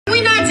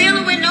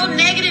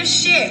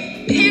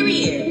shit.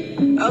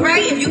 Period.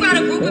 Alright? If you got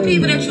a group of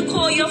people that you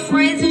call your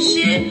friends and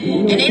shit,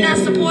 and they not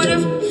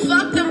supportive,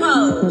 fuck them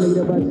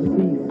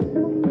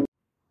hoes.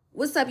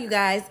 What's up, you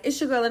guys? It's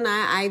your girl,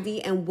 Anaya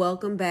Ivy, and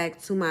welcome back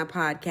to my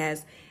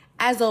podcast.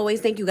 As always,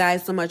 thank you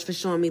guys so much for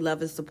showing me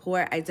love and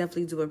support. I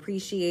definitely do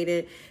appreciate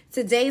it.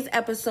 Today's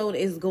episode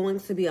is going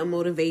to be a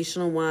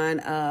motivational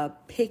one,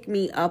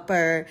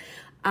 pick-me-upper.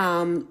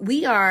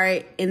 We are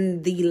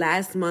in the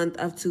last month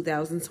of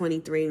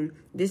 2023.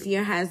 This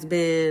year has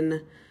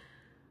been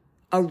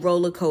a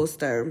roller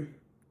coaster.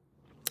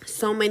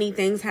 So many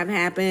things have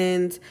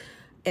happened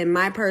in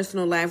my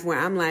personal life where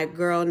I'm like,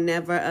 girl,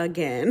 never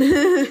again.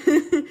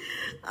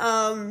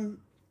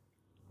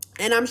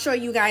 And I'm sure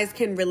you guys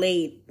can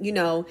relate. You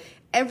know,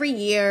 every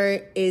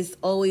year is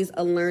always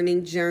a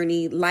learning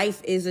journey.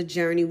 Life is a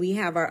journey. We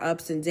have our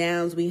ups and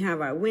downs. We have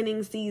our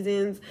winning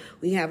seasons.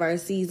 We have our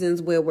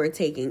seasons where we're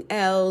taking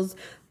L's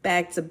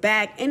back to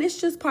back. And it's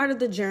just part of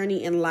the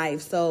journey in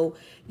life. So,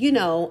 you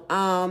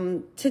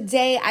know,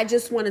 today I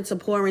just wanted to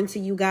pour into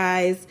you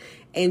guys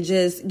and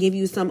just give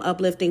you some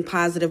uplifting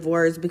positive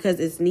words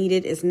because it's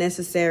needed, it's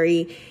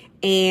necessary.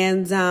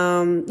 And,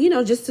 you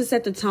know, just to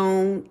set the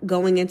tone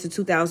going into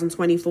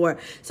 2024.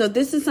 So if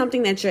this is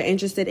something that you're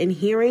interested in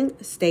hearing,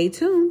 stay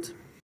tuned.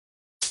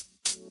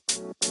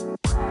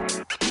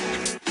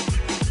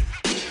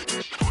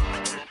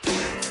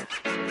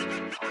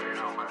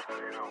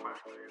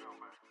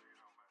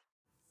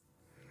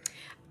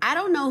 I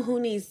don't know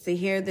who needs to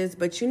hear this,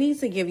 but you need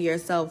to give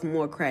yourself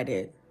more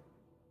credit.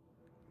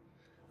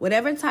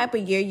 Whatever type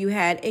of year you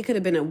had, it could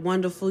have been a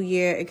wonderful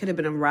year. It could have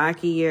been a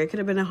rocky year. It could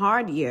have been a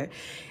hard year.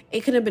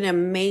 It could have been an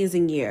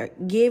amazing year.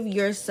 Give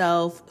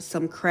yourself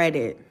some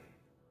credit.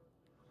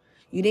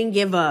 You didn't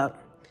give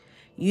up.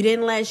 You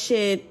didn't let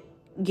shit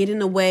get in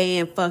the way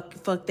and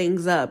fuck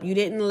things up. You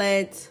didn't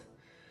let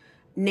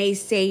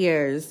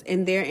naysayers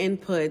and their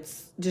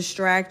inputs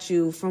distract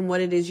you from what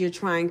it is you're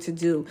trying to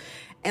do.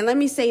 And let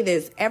me say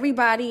this.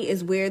 Everybody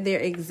is where they're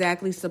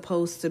exactly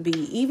supposed to be.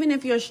 Even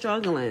if you're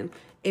struggling,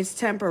 it's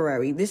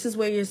temporary. This is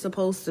where you're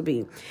supposed to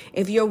be.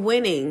 If you're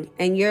winning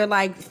and you're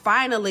like,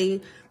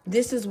 finally,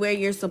 this is where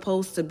you're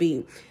supposed to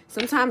be.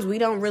 Sometimes we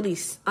don't really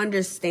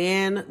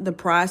understand the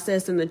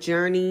process and the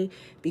journey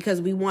because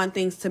we want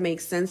things to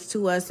make sense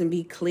to us and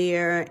be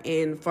clear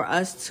and for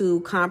us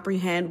to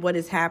comprehend what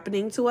is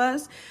happening to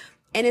us.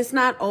 And it's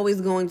not always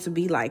going to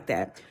be like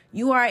that.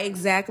 You are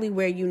exactly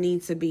where you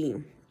need to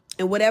be.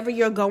 And whatever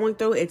you're going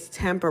through, it's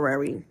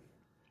temporary.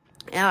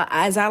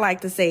 As I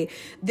like to say,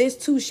 this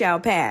too shall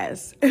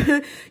pass.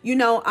 You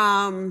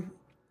know,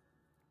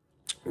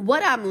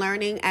 what I'm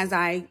learning as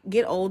I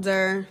get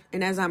older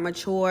and as I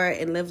mature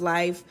and live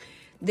life,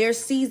 there's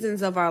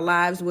seasons of our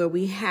lives where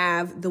we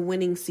have the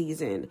winning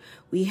season.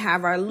 We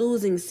have our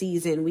losing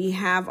season. We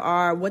have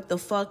our what the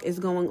fuck is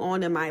going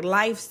on in my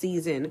life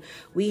season.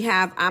 We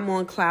have I'm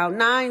on cloud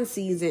 9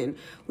 season.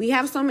 We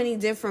have so many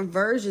different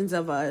versions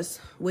of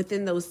us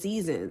within those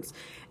seasons.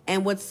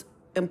 And what's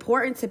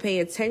important to pay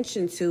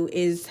attention to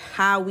is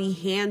how we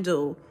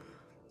handle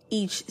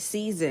each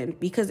season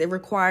because it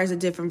requires a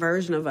different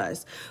version of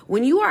us.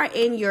 When you are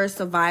in your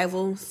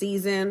survival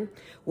season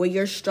where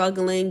you're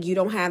struggling, you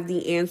don't have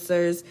the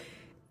answers,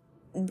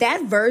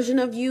 that version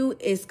of you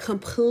is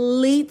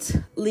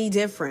completely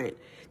different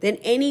than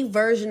any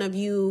version of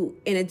you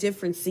in a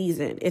different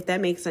season, if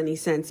that makes any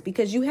sense,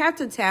 because you have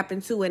to tap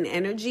into an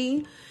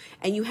energy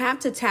and you have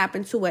to tap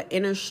into an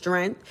inner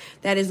strength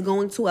that is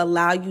going to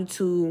allow you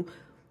to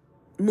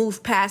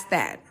move past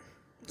that.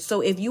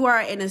 So if you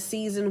are in a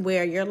season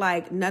where you're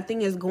like,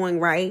 nothing is going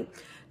right,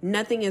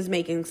 nothing is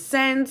making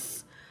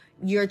sense,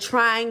 you're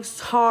trying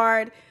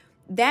hard,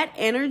 that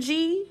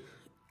energy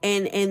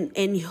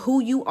and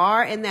who you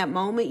are in that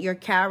moment, your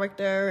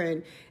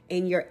character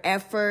and your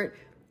effort,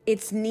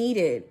 it's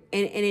needed.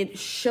 And it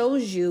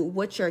shows you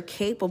what you're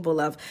capable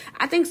of.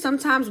 I think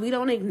sometimes we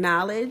don't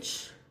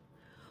acknowledge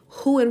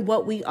who and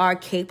what we are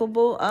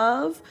capable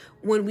of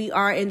when we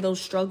are in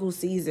those struggle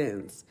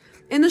seasons.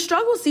 And the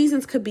struggle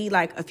seasons could be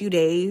like a few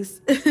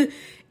days.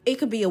 It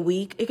could be a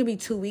week. It could be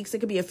 2 weeks. It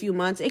could be a few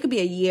months. It could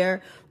be a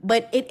year.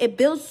 But it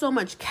builds so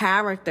much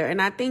character.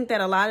 And I think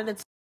that a lot of the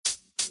time,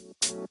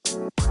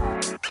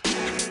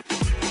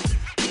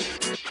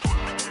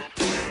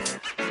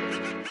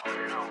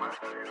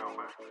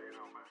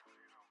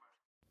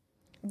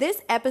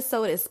 this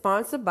episode is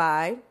sponsored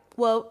by,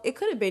 well, it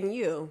could have been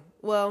you.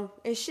 Well,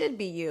 it should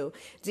be you.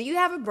 Do you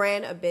have a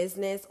brand, a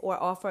business, or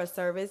offer a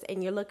service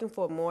and you're looking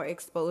for more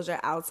exposure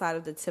outside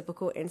of the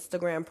typical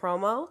Instagram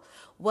promo?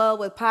 Well,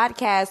 with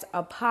podcasts,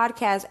 a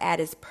podcast ad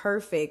is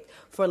perfect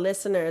for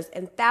listeners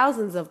and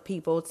thousands of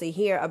people to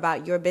hear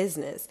about your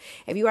business.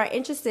 If you are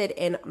interested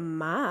in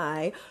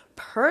my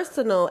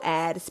personal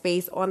ad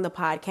space on the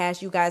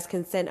podcast, you guys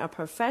can send a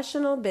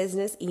professional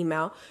business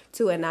email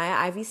to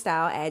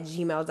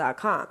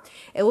anayaiivystyle@gmail.com.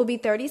 It will be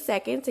 30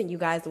 seconds and you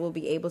guys will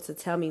be able to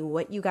tell me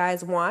what you guys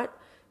want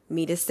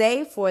me to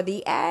say for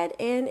the ad,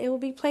 and it will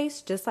be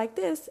placed just like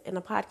this in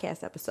a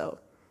podcast episode.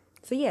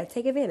 So yeah,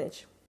 take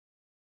advantage.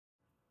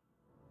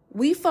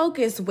 we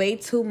focus way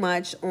too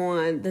much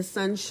on the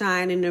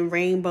sunshine and the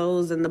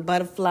rainbows and the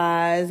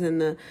butterflies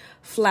and the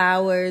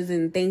flowers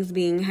and things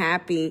being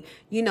happy.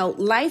 You know,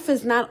 life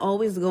is not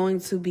always going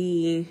to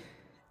be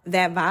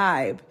that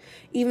vibe.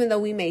 Even though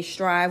we may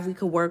strive, we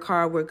could work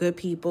hard, we're good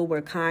people,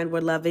 we're kind,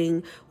 we're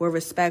loving, we're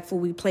respectful,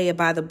 we play it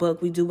by the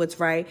book, we do what's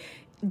right.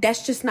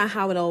 That's just not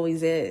how it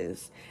always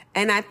is.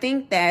 And I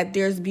think that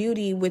there's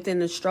beauty within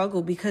the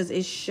struggle because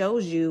it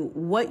shows you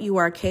what you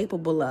are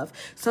capable of.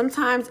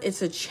 Sometimes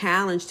it's a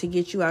challenge to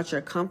get you out your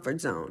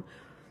comfort zone.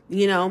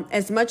 You know,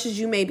 as much as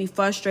you may be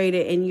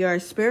frustrated and you're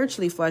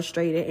spiritually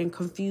frustrated and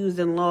confused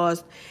and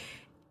lost,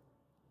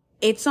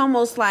 it's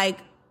almost like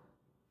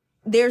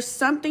there's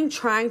something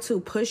trying to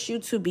push you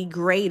to be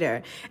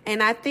greater.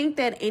 And I think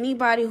that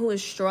anybody who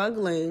is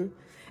struggling,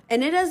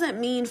 and it doesn't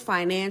mean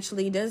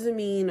financially, doesn't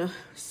mean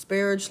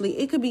spiritually.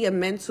 It could be a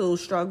mental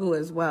struggle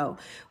as well,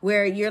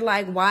 where you're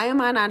like, why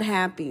am I not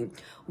happy?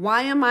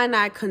 Why am I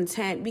not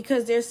content?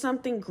 Because there's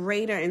something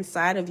greater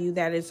inside of you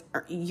that is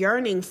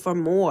yearning for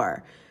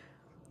more.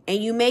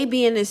 And you may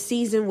be in a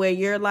season where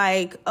you're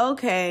like,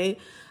 okay,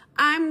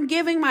 I'm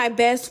giving my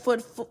best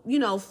foot,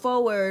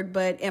 forward,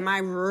 but am I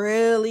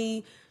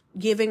really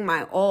giving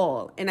my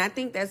all? And I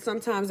think that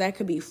sometimes that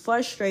could be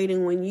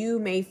frustrating when you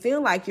may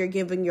feel like you're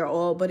giving your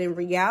all, but in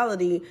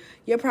reality,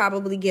 you're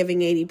probably giving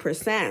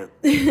 80%.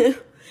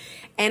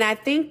 And I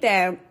think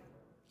that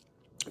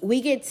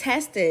we get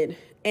tested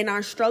in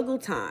our struggle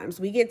times.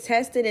 We get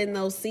tested in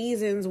those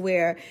seasons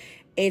where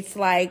it's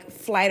like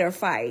flight or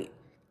fight.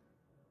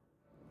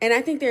 And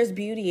I think there's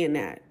beauty in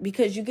that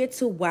because you get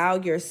to wow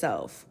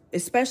yourself,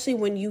 especially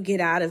when you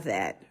get out of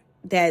that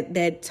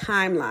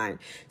timeline,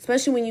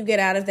 especially when you get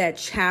out of that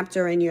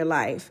chapter in your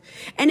life.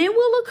 And it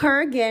will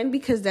occur again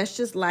because that's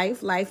just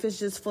life. Life is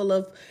just full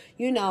of,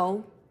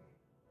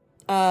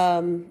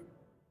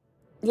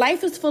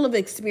 life is full of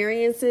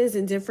experiences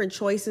and different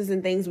choices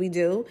and things we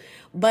do.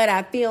 But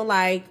I feel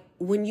like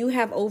when you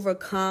have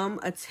overcome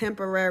a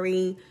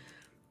temporary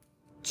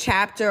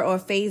chapter or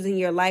phase in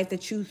your life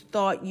that you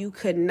thought you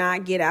could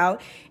not get out,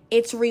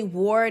 it's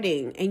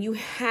rewarding. And you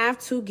have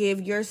to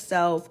give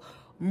yourself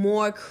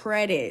more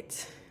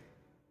credit.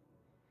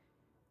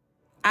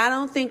 I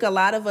don't think a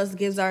lot of us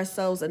gives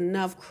ourselves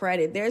enough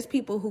credit. There's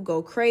people who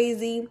go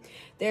crazy.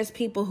 There's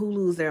people who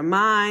lose their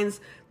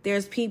minds.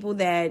 There's people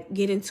that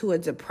get into a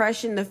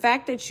depression. The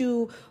fact that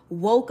you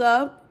woke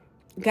up,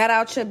 got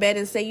out your bed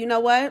and say, you know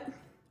what?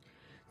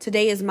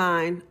 Today is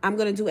mine. I'm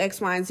going to do X,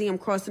 Y, and Z. I'm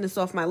crossing this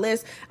off my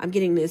list. I'm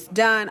getting this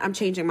done. I'm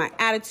changing my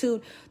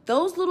attitude.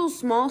 Those little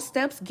small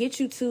steps get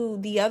you to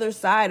the other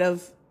side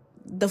of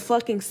the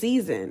fucking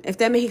season, if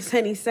that makes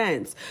any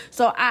sense.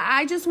 So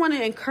I just want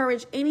to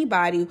encourage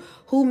anybody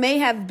who may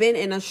have been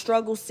in a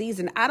struggle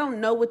season. I don't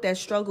know what that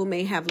struggle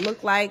may have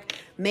looked like,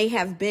 may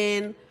have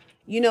been.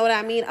 You know what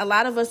I mean? A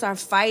lot of us are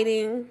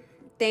fighting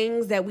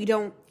things that we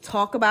don't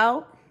talk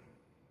about.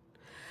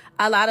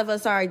 A lot of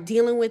us are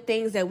dealing with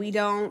things that we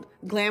don't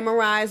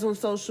glamorize on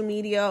social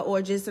media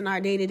or just in our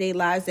day-to-day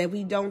lives that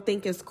we don't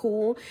think is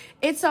cool.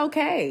 It's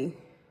okay.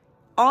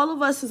 All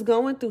of us is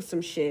going through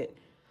some shit.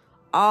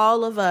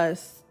 All of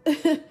us.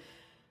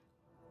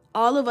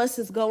 All of us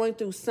is going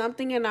through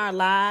something in our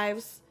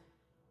lives.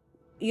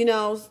 You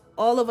know,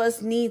 all of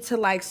us need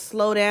to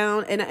slow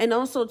down. And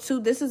also, too,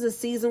 this is a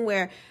season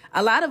where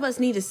a lot of us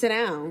need to sit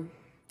down.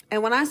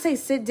 And when I say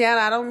sit down,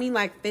 I don't mean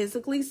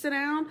physically sit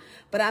down,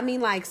 but I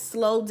mean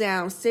slow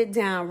down, sit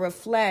down,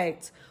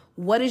 reflect.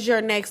 What is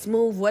your next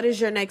move? What is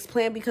your next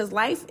plan? Because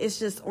life is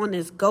just on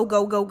this go,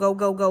 go, go, go,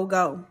 go, go,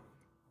 go.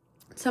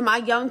 To my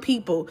young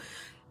people,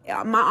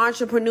 my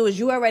entrepreneurs,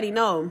 you already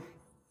know.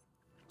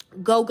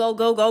 Go, go,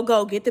 go, go,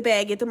 go. Get the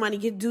bag, get the money,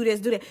 do this,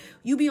 do that.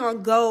 You be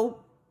on go,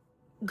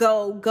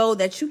 go, go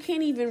that you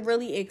can't even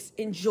really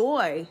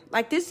enjoy.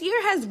 This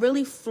year has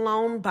really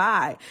flown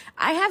by.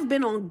 I have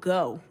been on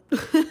go.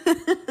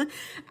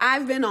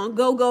 I've been on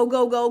go, go,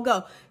 go, go,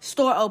 go.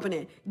 Store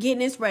opening, getting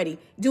this ready,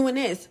 doing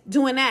this,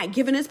 doing that,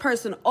 giving this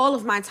person all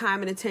of my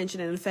time and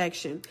attention and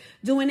affection.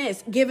 Doing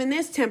this, giving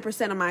this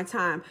 10% of my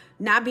time.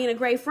 Not being a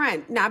great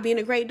friend, not being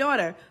a great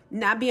daughter,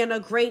 not being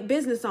a great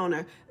business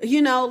owner.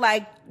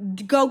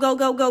 Go, go,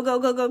 go, go, go,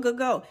 go, go, go,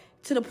 go.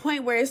 To the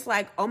point where it's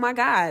oh my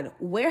God,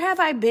 where have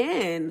I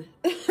been?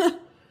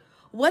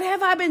 What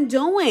have I been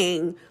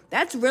doing?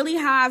 That's really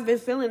how I've been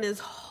feeling this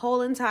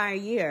whole entire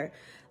year.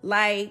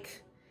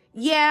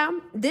 Yeah,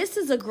 this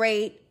is a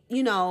great,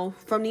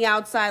 from the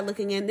outside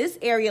looking in, this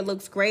area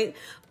looks great.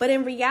 But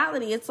in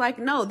reality, it's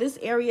no, this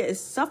area is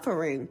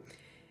suffering.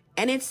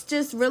 And it's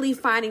just really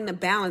finding the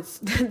balance.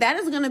 That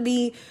is going to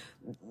be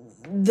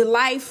the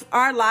life,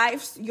 our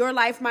lives, your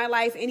life, my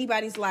life,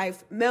 anybody's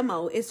life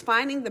memo is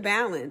finding the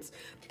balance.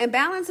 And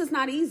balance is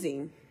not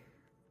easy.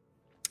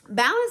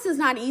 Balance is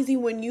not easy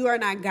when you are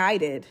not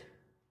guided.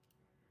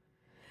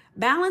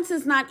 Balance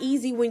is not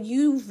easy when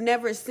you've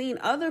never seen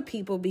other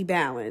people be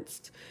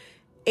balanced.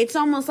 It's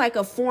almost like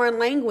a foreign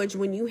language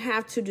when you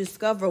have to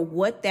discover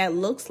what that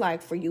looks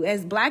like for you.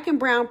 As Black and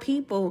brown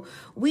people,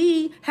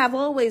 we have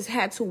always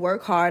had to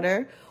work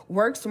harder,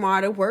 work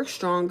smarter, work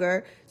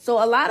stronger.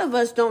 So a lot of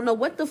us don't know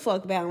what the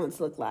fuck balance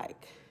look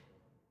like.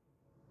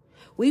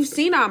 We've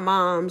seen our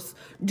moms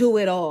do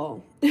it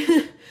all.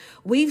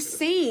 We've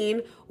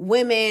seen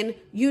women,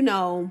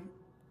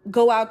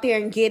 go out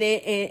there and get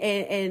it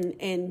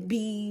and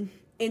be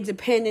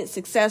independent,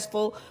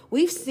 successful.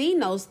 We've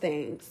seen those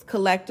things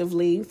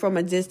collectively from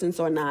a distance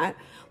or not.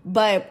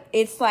 But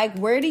it's like,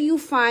 where do you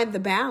find the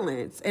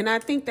balance? And I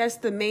think that's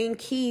the main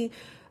key,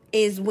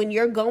 is when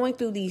you're going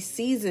through these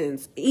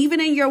seasons, even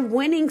in your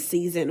winning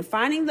season,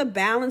 finding the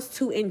balance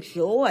to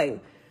enjoy.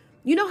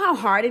 You know how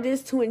hard it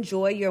is to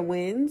enjoy your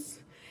wins?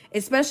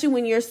 Especially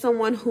when you're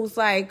someone who's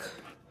like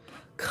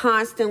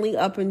constantly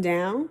up and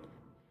down.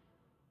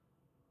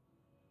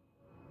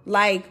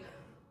 Like,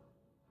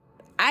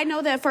 I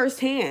know that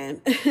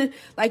firsthand.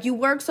 Like, you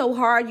work so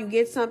hard, you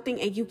get something,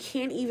 and you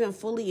can't even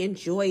fully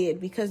enjoy it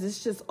because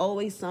it's just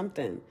always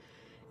something.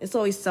 It's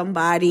always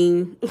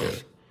somebody.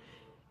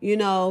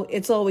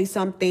 It's always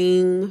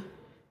something.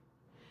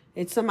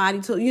 It's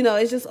somebody to,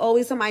 it's just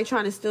always somebody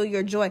trying to steal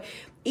your joy.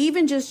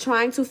 Even just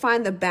trying to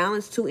find the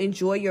balance to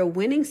enjoy your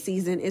winning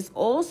season is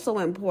also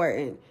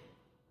important,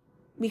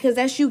 because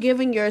that's you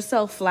giving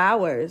yourself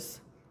flowers.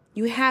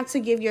 You have to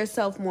give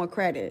yourself more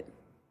credit.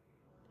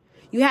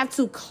 You have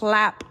to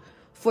clap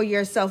for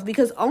yourself,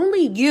 because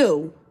only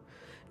you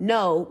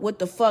know what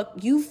the fuck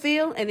you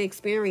feel and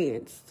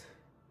experienced.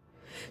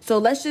 So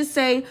let's just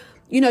say,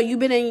 you've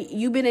been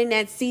in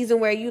that season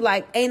where you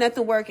like, ain't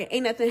nothing working,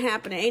 ain't nothing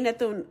happening, ain't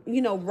nothing,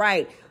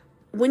 right.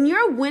 When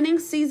your winning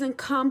season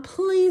come,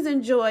 please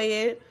enjoy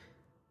it.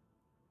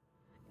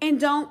 And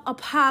don't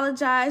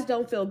apologize.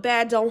 Don't feel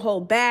bad. Don't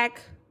hold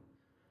back.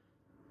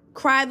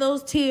 Cry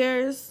those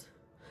tears.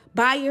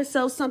 Buy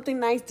yourself something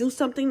nice. Do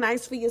something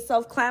nice for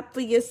yourself. Clap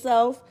for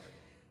yourself.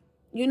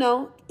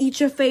 Eat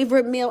your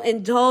favorite meal.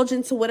 Indulge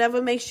into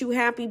whatever makes you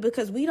happy,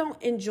 because we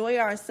don't enjoy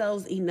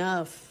ourselves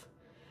enough.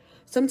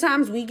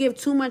 Sometimes we give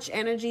too much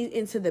energy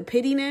into the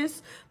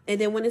pittiness, and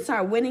then when it's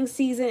our winning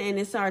season and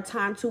it's our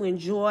time to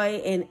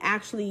enjoy and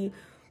actually,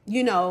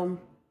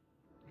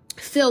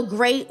 feel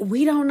great,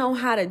 we don't know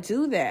how to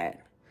do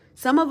that.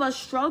 Some of us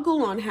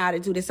struggle on how to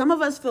do this. Some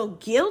of us feel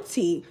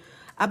guilty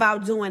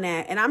about doing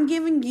that. And I'm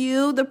giving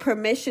you the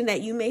permission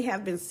that you may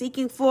have been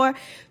seeking for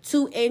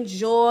to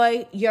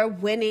enjoy your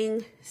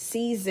winning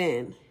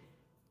season.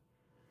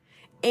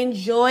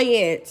 Enjoy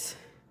it.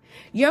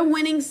 Your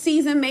winning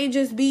season may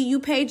just be you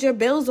paid your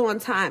bills on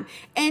time.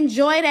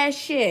 Enjoy that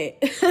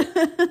shit.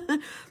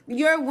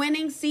 Your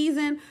winning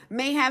season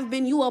may have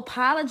been you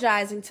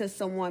apologizing to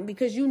someone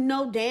because you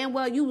know damn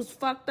well you was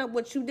fucked up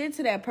what you did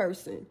to that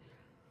person.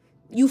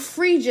 You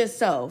freed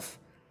yourself.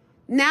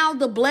 Now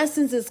the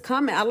blessings is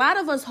coming. A lot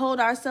of us hold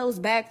ourselves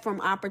back from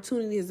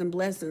opportunities and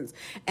blessings.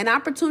 And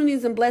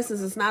opportunities and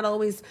blessings is not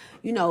always,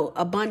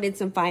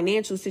 abundance and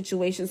financial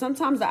situations.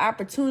 Sometimes the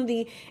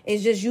opportunity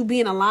is just you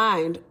being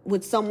aligned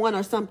with someone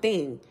or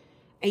something.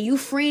 And you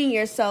freeing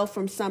yourself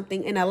from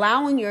something and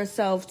allowing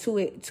yourself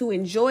to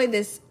enjoy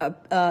this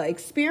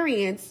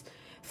experience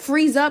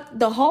frees up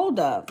the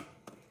holdup.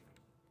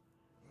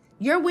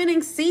 Your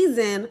winning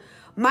season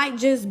might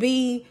just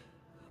be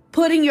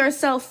putting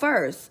yourself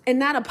first and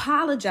not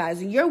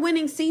apologizing. Your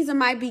winning season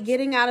might be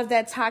getting out of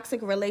that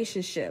toxic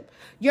relationship.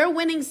 Your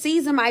winning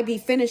season might be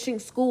finishing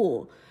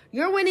school.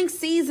 Your winning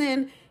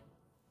season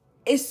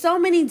is so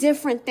many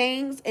different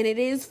things, and it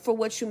is for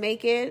what you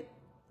make it,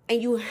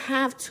 and you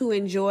have to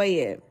enjoy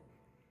it.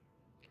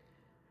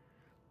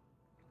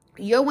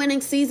 Your winning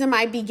season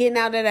might be getting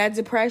out of that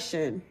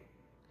depression.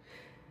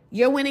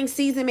 Your winning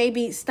season may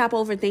be stop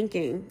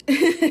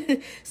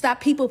overthinking.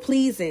 Stop people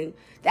pleasing.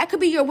 That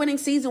could be your winning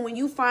season when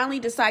you finally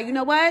decide, you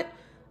know what?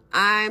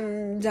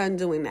 I'm done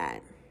doing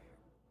that.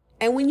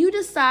 And when you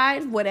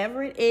decide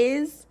whatever it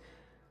is,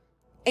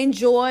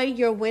 enjoy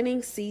your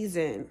winning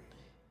season.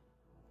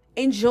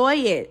 Enjoy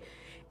it.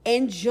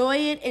 Enjoy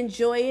it,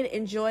 enjoy it,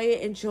 enjoy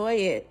it, enjoy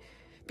it.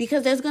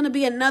 Because there's going to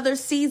be another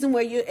season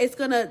where it's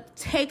going to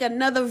take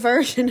another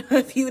version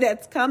of you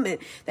that's coming.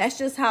 That's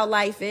just how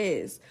life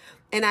is.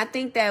 And I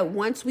think that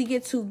once we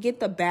get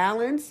the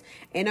balance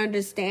and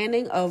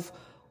understanding of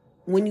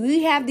when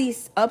we have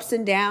these ups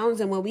and downs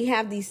and when we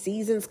have these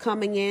seasons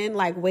coming in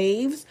like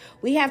waves,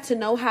 we have to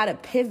know how to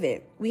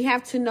pivot. We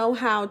have to know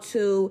how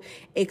to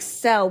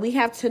excel. We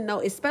have to know,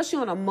 especially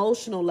on an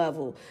emotional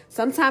level.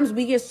 Sometimes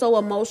we get so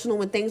emotional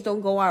when things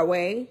don't go our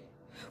way.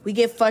 We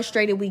get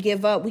frustrated. We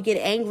give up. We get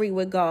angry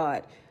with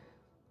God.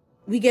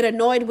 We get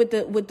annoyed with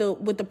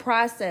the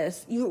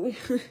process. You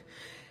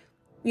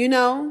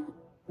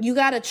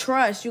gotta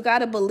trust. You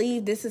gotta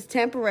believe this is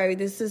temporary.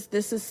 This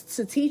is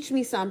to teach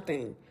me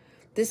something.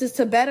 This is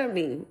to better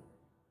me.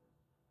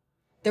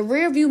 The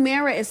rear view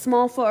mirror is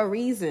small for a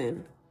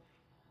reason.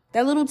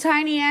 That little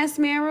tiny ass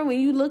mirror, when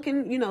you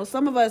looking,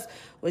 some of us,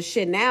 well,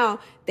 shit,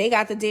 now they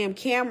got the damn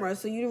camera,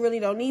 so you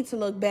really don't need to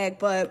look back.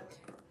 But,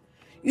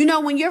 You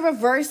know, when you're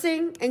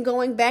reversing and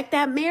going back,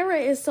 that mirror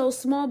is so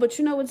small, but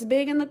you know what's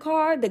big in the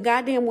car? The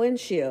goddamn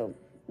windshield.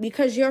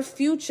 Because your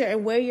future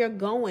and where you're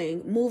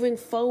going, moving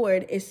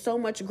forward, is so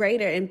much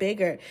greater and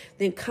bigger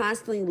than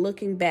constantly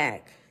looking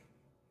back.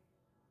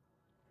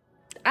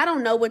 I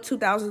don't know what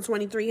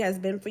 2023 has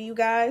been for you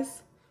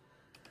guys.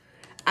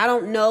 I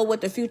don't know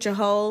what the future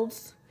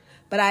holds,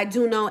 but I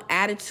do know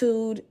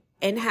attitude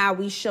and how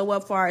we show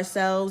up for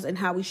ourselves and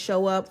how we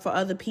show up for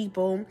other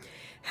people,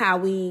 how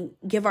we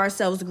give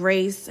ourselves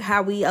grace,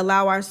 how we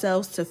allow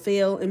ourselves to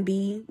feel and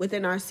be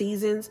within our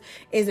seasons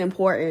is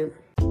important.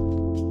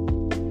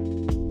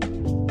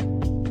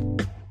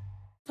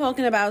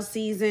 Talking about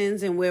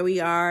seasons and where we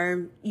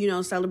are, you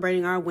know,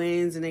 celebrating our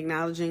wins and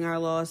acknowledging our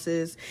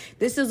losses.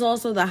 This is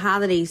also the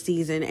holiday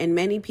season, and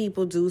many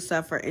people do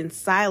suffer in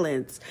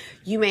silence.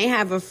 You may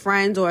have a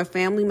friend or a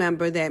family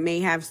member that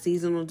may have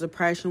seasonal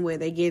depression where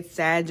they get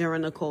sad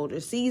during the colder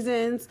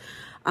seasons,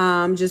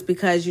 just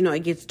because, you know,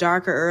 it gets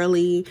darker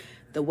early.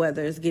 The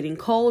weather is getting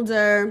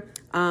colder.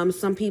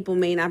 Some people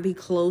may not be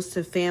close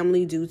to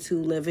family due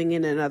to living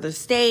in another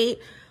state,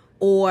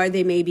 or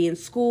they may be in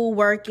school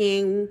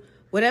working.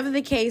 Whatever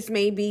the case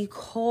may be,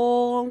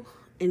 call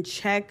and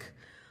check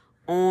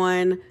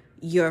on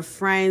your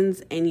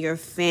friends and your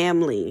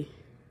family.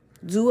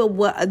 Do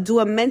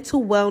a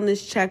mental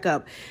wellness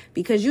checkup,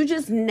 because you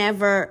just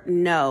never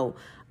know.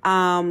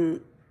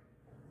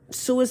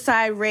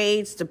 Suicide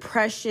rates,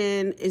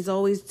 depression is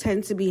always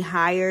tend to be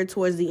higher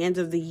towards the end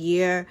of the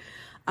year.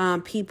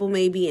 People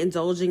may be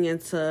indulging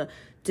into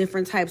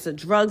different types of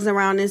drugs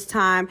around this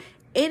time.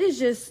 It is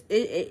just,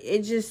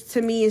 it just,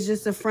 to me, is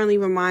just a friendly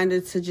reminder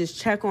to just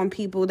check on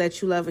people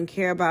that you love and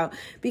care about,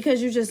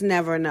 because you just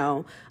never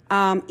know.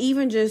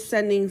 Even just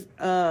sending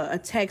a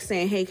text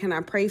saying, hey, can I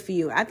pray for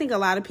you? I think a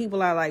lot of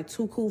people are like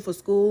too cool for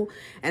school.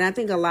 And I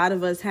think a lot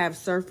of us have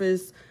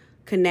surface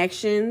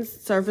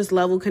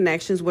level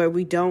connections where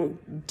we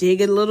don't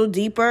dig a little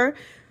deeper.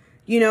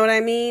 You know what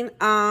I mean?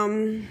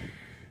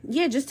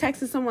 Yeah, just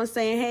texting someone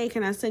saying, hey,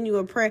 can I send you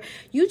a prayer?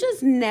 You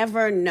just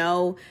never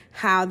know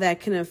how that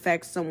can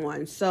affect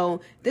someone.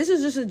 So this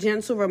is just a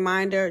gentle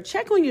reminder.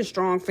 Check on your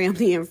strong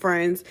family and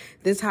friends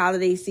this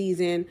holiday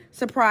season.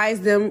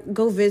 Surprise them.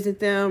 Go visit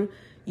them.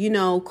 You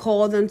know,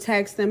 call them,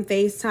 text them,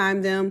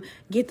 FaceTime them.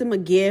 Get them a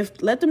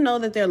gift. Let them know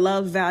that they're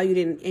loved, valued,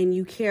 and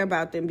you care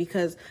about them,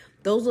 because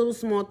those little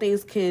small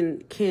things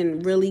can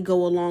really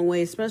go a long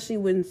way, especially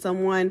when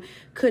someone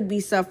could be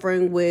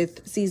suffering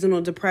with seasonal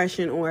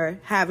depression or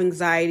have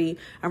anxiety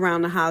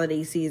around the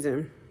holiday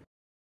season.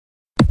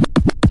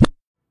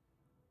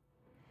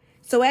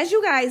 So as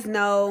you guys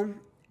know,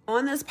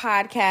 on this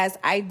podcast,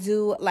 I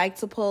do like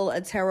to pull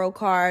a tarot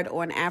card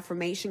or an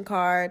affirmation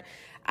card.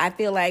 I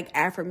feel like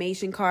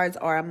affirmation cards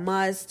are a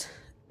must,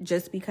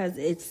 just because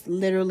it's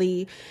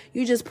literally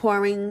you just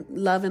pouring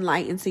love and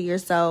light into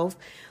yourself.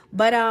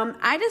 But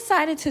I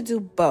decided to do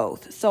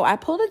both. So I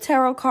pulled a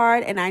tarot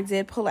card and I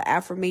did pull an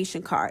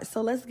affirmation card.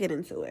 So let's get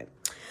into it.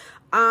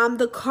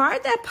 The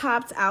card that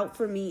popped out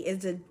for me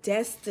is a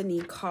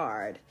Destiny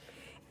card.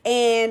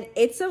 And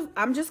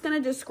I'm just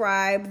going to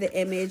describe the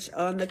image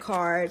on the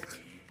card.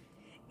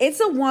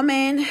 It's a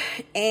woman,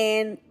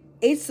 and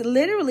it's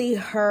literally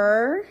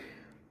her.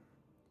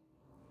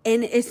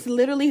 And it's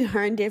literally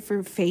her in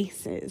different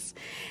faces.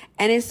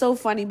 And it's so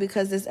funny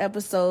because this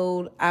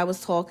episode I was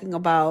talking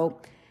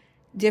about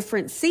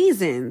different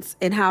seasons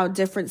and how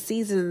different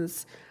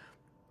seasons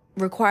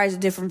requires a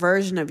different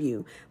version of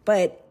you.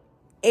 But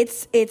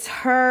it's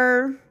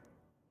her.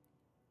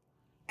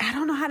 I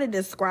don't know how to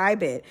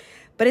describe it,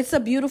 but it's a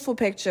beautiful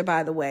picture,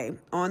 by the way,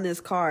 on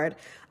this card.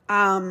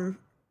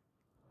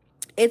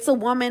 It's a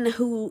woman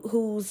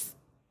who's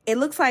it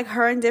looks like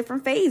her in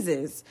different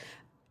phases.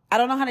 I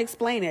don't know how to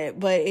explain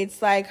it, but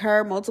it's like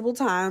her multiple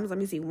times. Let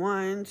me see.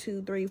 1,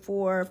 2, 3,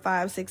 4,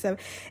 5, 6, 7.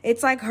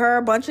 It's like her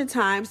a bunch of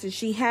times, and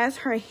she has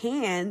her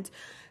hand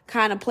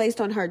kind of placed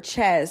on her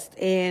chest.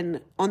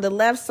 And on the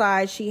left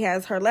side, she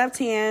has her left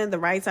hand. The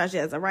right side, she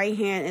has the right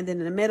hand. And then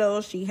in the middle,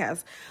 she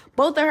has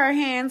both of her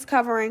hands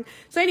covering.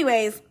 So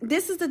anyways,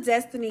 this is the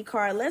Destiny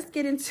card. Let's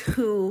get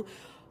into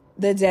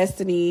the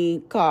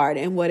Destiny card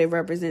and what it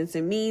represents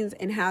and means,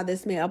 and how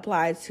this may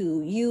apply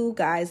to you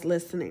guys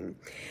listening.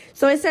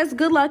 So it says,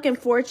 good luck and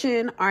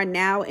fortune are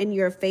now in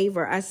your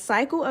favor. A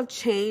cycle of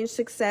change,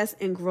 success,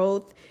 and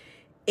growth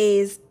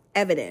is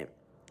evident.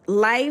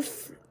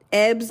 Life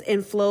ebbs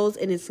and flows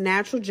in its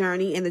natural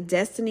journey, and the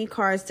Destiny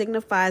card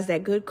signifies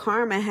that good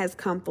karma has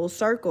come full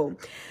circle.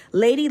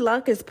 Lady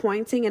Luck is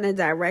pointing in a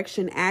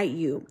direction at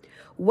you.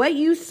 What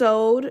you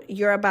sowed,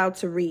 you're about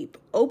to reap.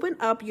 Open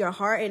up your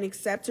heart and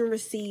accept and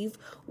receive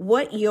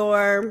what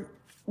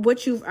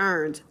you've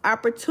earned.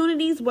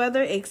 Opportunities,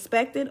 whether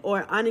expected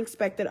or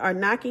unexpected, are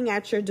knocking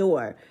at your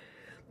door.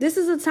 This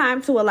is a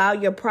time to allow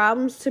your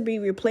problems to be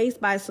replaced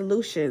by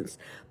solutions.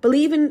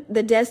 Believe in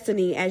the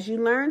destiny as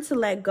you learn to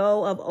let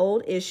go of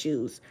old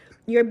issues.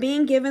 You're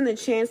being given the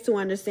chance to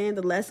understand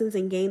the lessons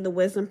and gain the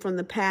wisdom from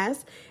the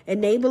past,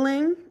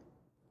 enabling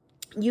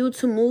you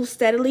to move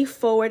steadily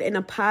forward in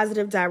a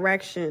positive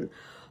direction.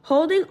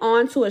 Holding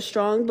on to a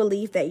strong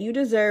belief that you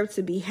deserve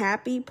to be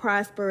happy,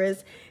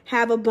 prosperous,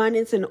 have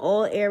abundance in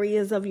all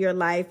areas of your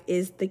life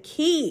is the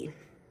key.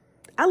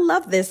 I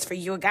love this for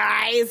you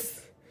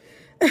guys.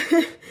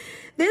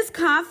 This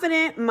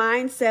confident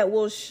mindset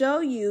will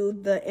show you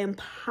the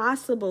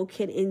impossible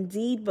can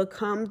indeed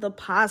become the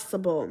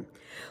possible.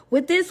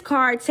 With this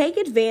card, take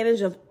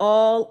advantage of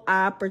all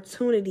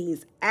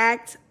opportunities.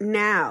 Act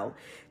now.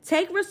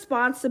 Take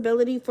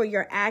responsibility for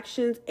your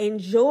actions.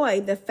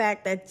 Enjoy the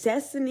fact that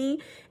destiny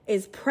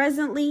is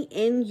presently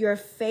in your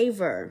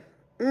favor.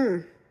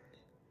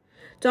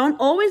 Don't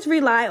always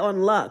rely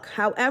on luck.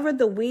 However,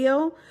 the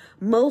wheel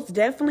most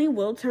definitely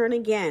will turn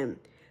again.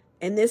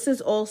 And this is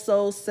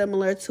also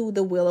similar to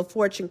the Wheel of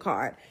Fortune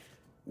card.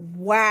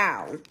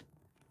 Wow.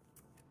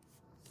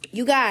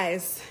 You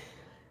guys.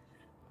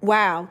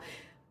 Wow.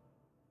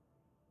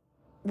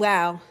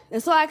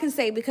 That's all I can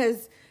say,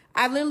 because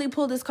I literally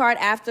pulled this card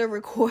after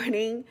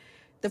recording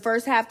the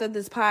first half of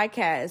this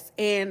podcast.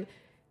 And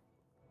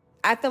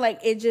I feel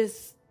like it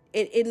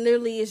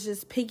literally is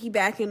just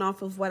piggybacking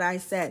off of what I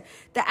said.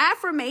 The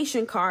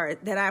affirmation card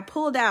that I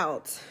pulled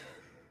out.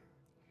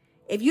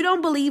 If you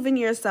don't believe in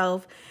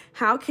yourself,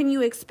 how can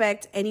you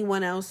expect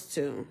anyone else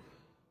to?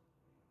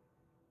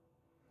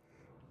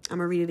 I'm going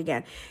to read it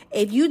again.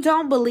 If you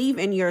don't believe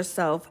in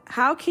yourself,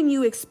 how can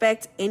you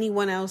expect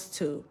anyone else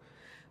to?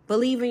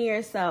 Believe in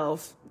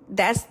yourself.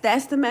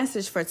 That's the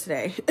message for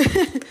today.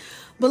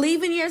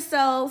 Believe in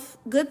yourself.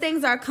 Good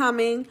things are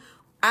coming.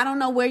 I don't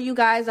know where you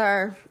guys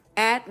are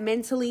at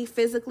mentally,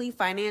 physically,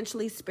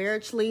 financially,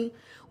 spiritually.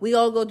 We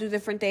all go through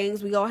different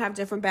things. We all have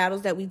different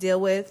battles that we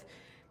deal with.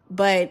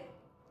 But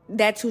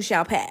that too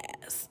shall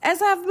pass,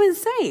 as I've been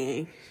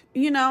saying,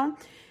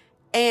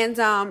 and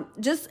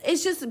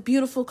it's just a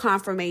beautiful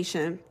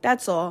confirmation.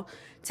 That's all.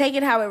 Take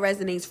it how it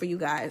resonates for you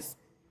guys.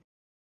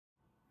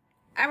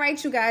 All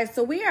right, you guys.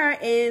 So we are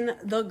in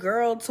the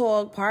girl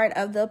talk part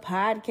of the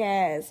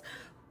podcast.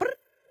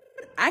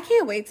 I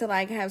can't wait to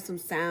have some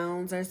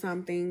sounds or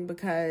something,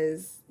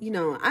 because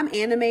I'm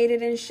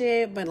animated and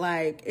shit, but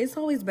it's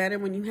always better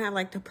when you have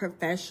the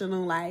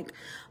professional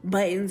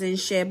buttons and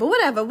shit. But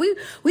whatever, we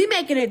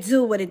making it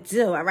do what it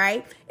do. All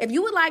right. If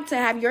you would like to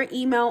have your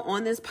email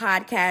on this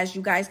podcast,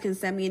 you guys can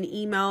send me an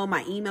email.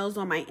 My email's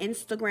on my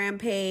Instagram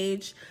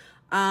page.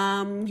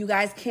 You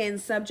guys can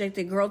subject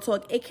it girl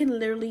talk. It can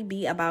literally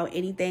be about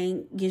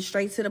anything. Get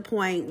straight to the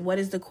point. What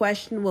is the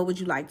question? What would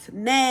you like to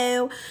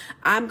know?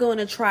 I'm going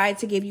to try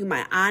to give you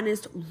my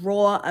honest,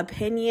 raw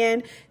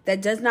opinion.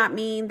 That does not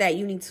mean that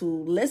you need to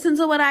listen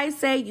to what I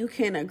say. You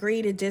can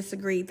agree to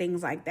disagree,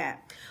 things like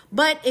that.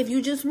 But if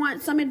you just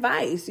want some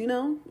advice,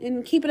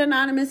 and keep it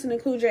anonymous and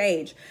include your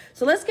age.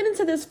 So let's get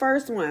into this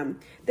first one.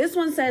 This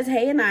one says,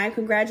 "Hey, Anaya,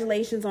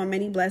 congratulations on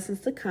many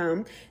blessings to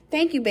come.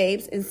 Thank you,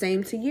 babes, and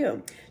same to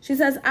you." She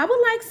says, "I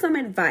would like some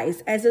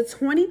advice. As a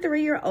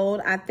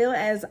 23-year-old, I feel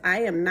as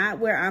I am not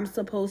where I'm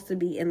supposed to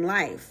be in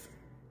life.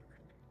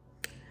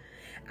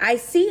 I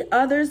see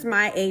others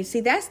my age." See,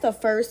 that's the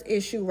first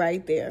issue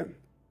right there.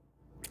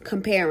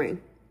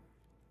 Comparing.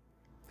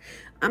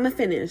 I'm going to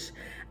finish.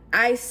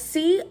 "I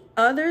see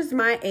others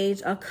my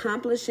age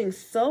accomplishing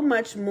so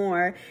much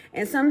more,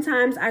 and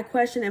sometimes I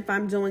question if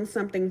I'm doing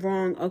something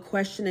wrong or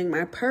questioning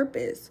my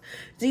purpose.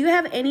 Do you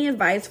have any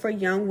advice for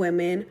young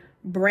women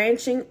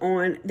branching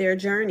on their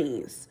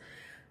journeys?"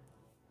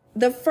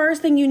 The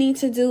first thing you need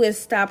to do is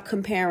stop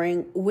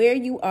comparing where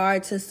you are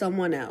to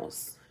someone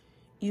else.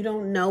 You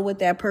don't know what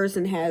that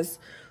person has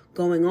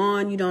going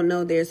on. You don't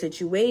know their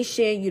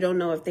situation. You don't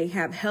know if they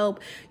have help.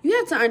 You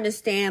have to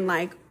understand,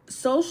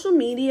 social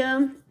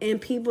media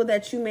and people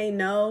that you may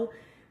know,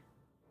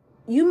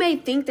 you may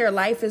think their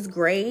life is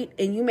great,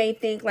 and you may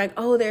think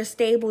oh, they're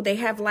stable, they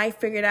have life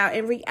figured out.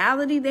 In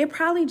reality, they're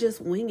probably just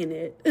winging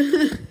it.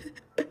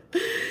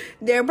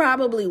 They're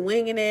probably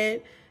winging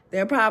it.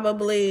 They're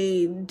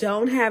probably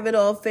don't have it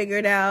all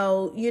figured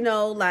out.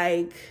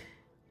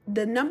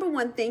 The number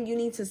one thing you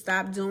need to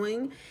stop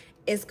doing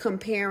is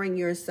comparing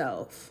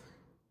yourself.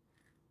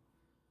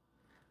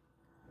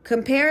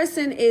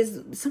 Comparison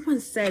is, someone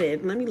said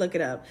it. Let me look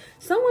it up.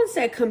 Someone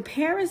said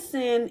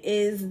comparison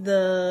is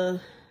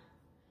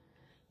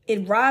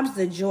it robs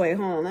the joy.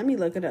 Hold on. Let me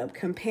look it up.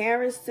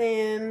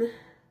 Comparison,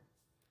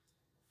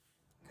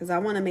 because I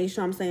want to make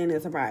sure I'm saying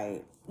this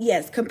right.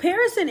 Yes,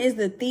 comparison is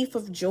the thief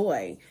of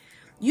joy.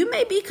 You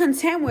may be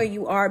content where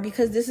you are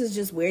because this is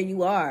just where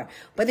you are.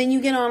 But then you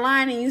get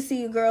online and you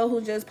see a girl who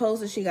just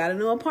posted she got a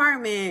new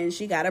apartment.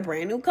 She got a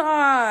brand new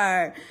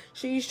car.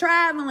 She's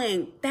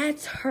traveling.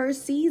 That's her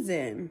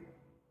season.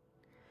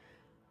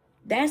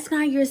 That's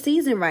not your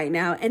season right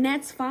now. And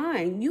that's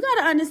fine. You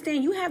got to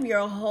understand you have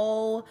your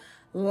whole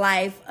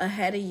life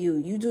ahead of you.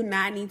 You do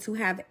not need to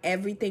have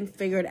everything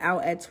figured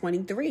out at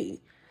 23.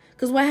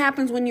 Because what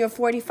happens when you're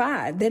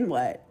 45? Then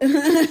what?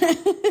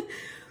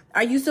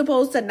 Are you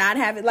supposed to not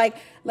have it?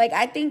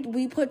 I think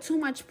we put too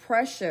much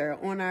pressure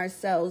on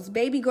ourselves.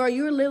 Baby girl,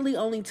 you're literally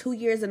only 2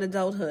 years in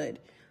adulthood.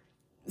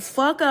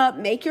 Fuck up,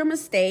 make your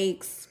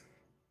mistakes,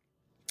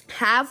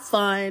 have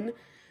fun,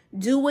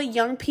 do what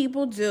young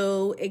people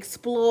do,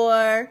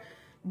 explore,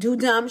 do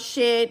dumb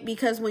shit,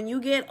 because when you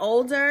get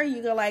older,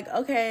 you go like,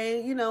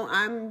 okay,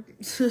 I'm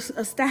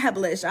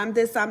established. I'm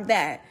this, I'm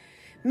that.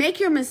 Make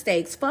your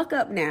mistakes. Fuck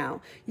up now.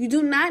 You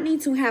do not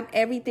need to have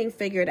everything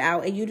figured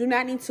out, and you do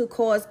not need to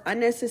cause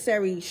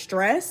unnecessary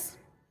stress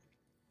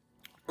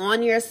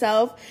on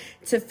yourself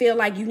to feel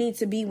like you need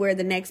to be where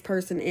the next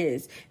person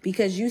is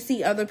because you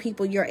see other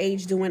people your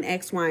age doing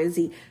X, Y, and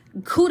Z.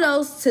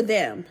 Kudos to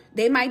them.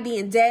 They might be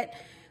in debt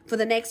for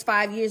the next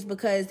 5 years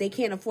because they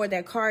can't afford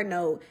that car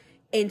note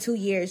in 2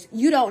 years.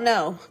 You don't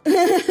know.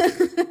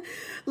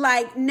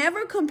 Like,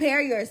 never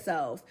compare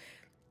yourself.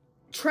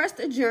 Trust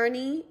the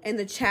journey and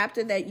the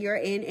chapter that you're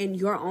in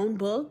your own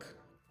book,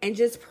 and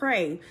just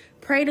pray.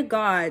 Pray to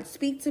God.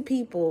 Speak to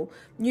people.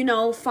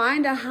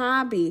 Find a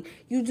hobby.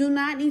 You do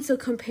not need to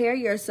compare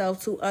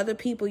yourself to other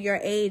people your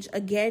age.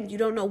 Again, you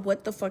don't know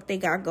what the fuck they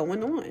got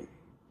going on.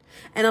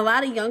 And a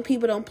lot of young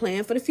people don't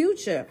plan for the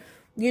future.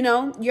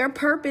 Your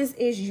purpose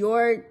is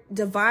your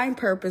divine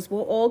purpose.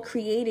 We're all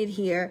created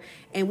here,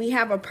 and we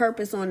have a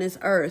purpose on this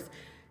earth.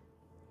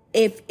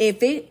 If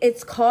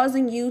it's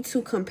causing you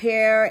to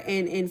compare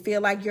and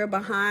feel like you're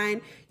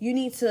behind, you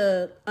need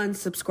to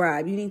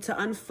unsubscribe. You need to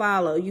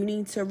unfollow. You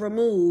need to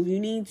remove.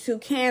 You need to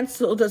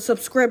cancel the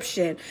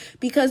subscription,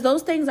 because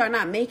those things are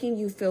not making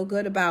you feel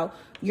good about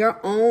your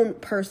own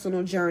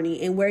personal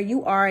journey and where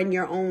you are in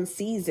your own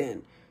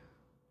season.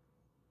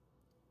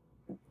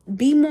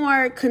 Be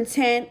more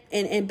content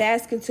and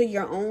bask into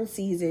your own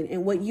season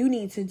and what you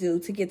need to do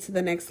to get to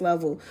the next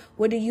level.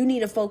 What do you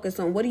need to focus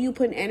on? What are you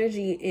putting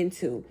energy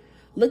into?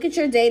 Look at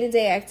your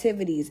day-to-day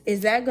activities.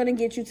 Is that going to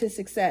get you to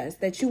success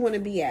that you want to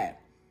be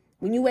at?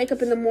 When you wake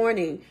up in the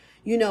morning,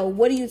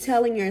 what are you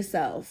telling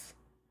yourself?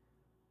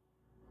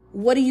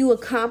 What are you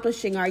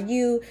accomplishing? Are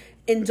you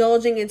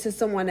indulging into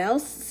someone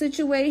else's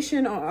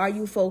situation, or are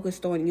you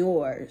focused on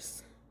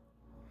yours?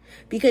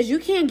 Because you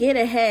can't get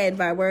ahead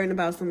by worrying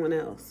about someone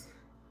else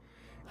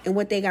and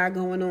what they got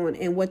going on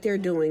and what they're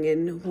doing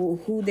and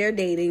who they're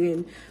dating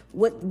and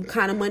what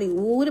kind of money.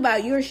 What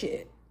about your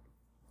shit?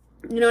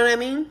 You know what I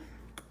mean?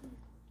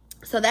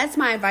 So that's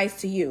my advice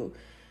to you,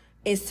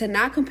 is to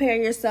not compare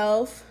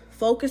yourself,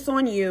 focus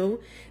on you,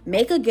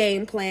 make a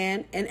game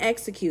plan, and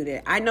execute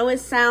it. I know it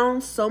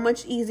sounds so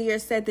much easier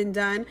said than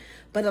done,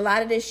 but a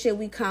lot of this shit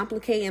we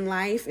complicate in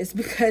life is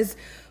because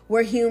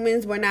we're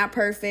humans, we're not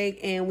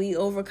perfect, and we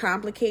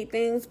overcomplicate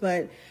things.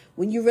 But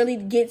when you really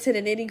get to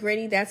the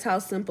nitty-gritty, that's how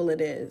simple it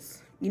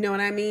is. You know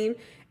what I mean?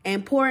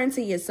 And pour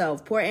into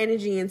yourself, pour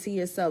energy into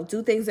yourself,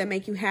 do things that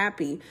make you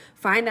happy,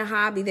 find a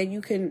hobby that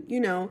you can,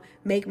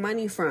 make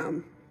money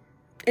from.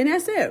 And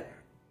that's it.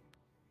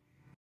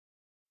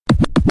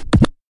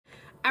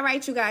 All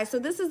right, you guys. So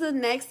this is the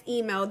next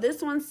email.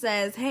 This one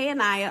says, "Hey,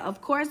 Anaya,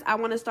 of course, I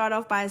want to start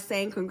off by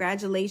saying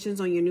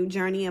congratulations on your new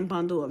journey and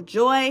bundle of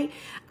joy.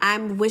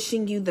 I'm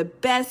wishing you the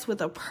best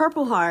with a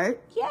purple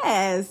heart.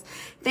 Yes.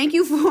 Thank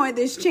you for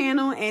this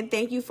channel, and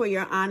thank you for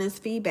your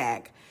honest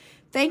feedback."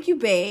 Thank you,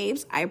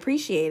 babes. I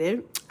appreciate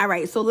it. All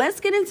right, so let's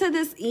get into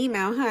this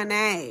email,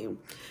 honey.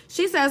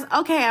 She says,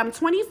 "Okay, I'm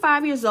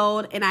 25 years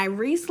old, and I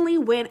recently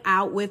went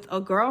out with a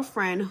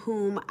girlfriend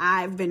whom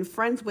I've been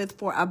friends with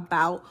for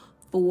about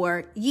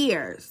 4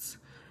 years."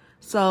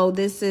 So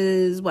this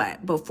is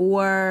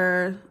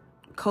before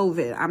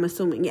COVID, I'm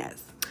assuming,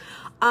 yes.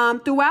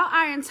 Throughout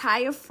our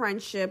entire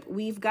friendship,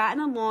 we've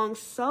gotten along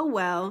so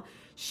well.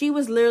 She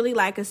was literally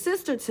like a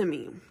sister to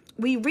me.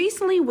 We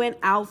recently went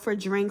out for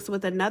drinks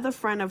with another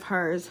friend of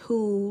hers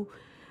who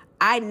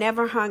I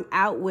never hung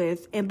out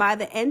with. And by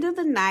the end of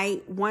the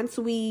night, once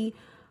we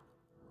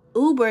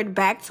Ubered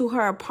back to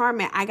her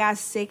apartment, I got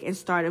sick and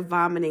started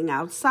vomiting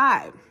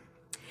outside.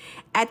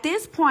 At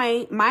this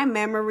point, my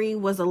memory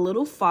was a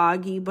little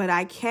foggy, but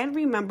I can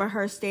remember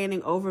her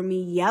standing over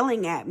me,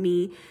 yelling at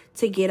me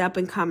to get up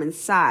and come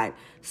inside.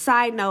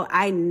 Side note,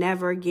 I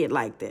never get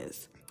like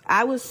this.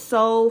 I was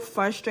so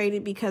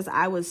frustrated because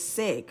I was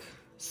sick.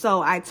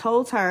 So I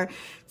told her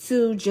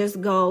to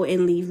just go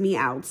and leave me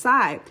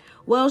outside.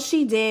 Well,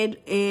 she did,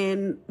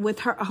 with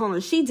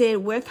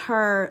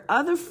her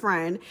other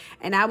friend,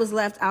 and I was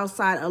left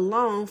outside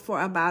alone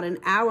for about an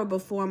hour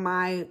before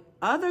my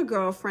other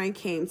girlfriend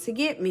came to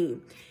get me.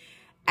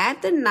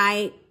 After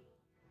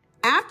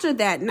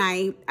that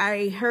night,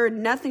 I heard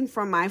nothing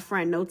from my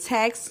friend. No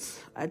text,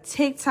 a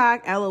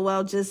TikTok,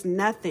 LOL, just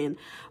nothing.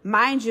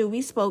 Mind you,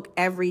 we spoke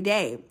every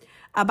day.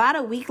 About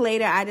a week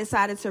later, I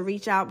decided to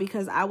reach out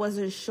because I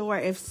wasn't sure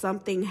if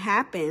something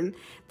happened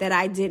that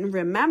I didn't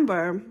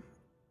remember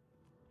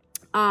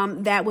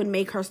that would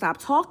make her stop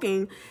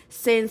talking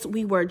since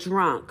we were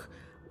drunk.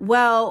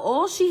 Well,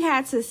 all she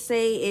had to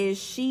say is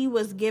she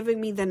was giving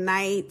me the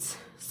night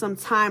some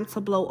time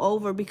to blow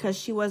over because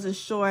she wasn't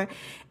sure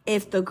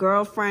if the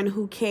girlfriend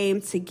who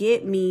came to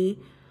get me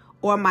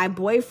or my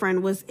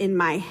boyfriend was in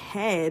my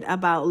head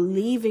about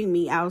leaving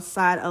me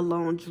outside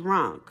alone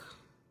drunk.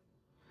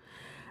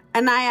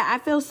 Anaya, I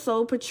feel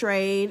so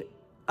betrayed.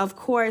 Of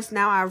course,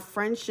 now our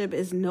friendship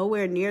is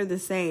nowhere near the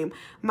same.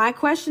 My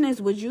question is,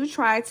 would you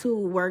try to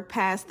work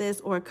past this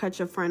or cut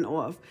your friend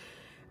off?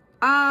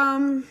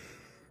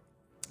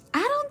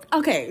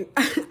 Okay,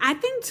 I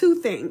think two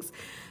things.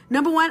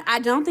 Number one, I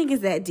don't think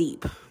it's that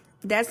deep.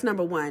 That's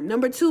number one.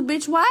 Number two,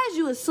 bitch, why is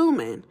you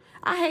assuming?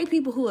 I hate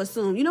people who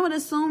assume. You know what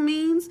assume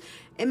means?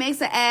 It makes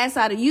an ass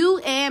out of you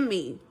and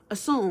me.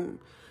 Assume.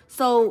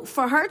 So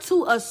for her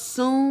to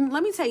assume,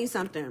 let me tell you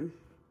something.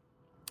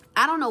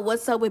 I don't know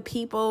what's up with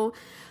people,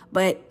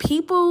 but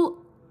people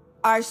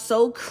are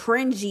so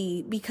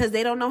cringy because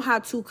they don't know how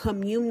to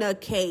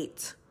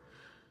communicate.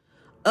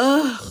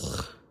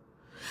 Ugh.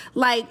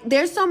 Like,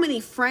 there's so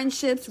many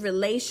friendships,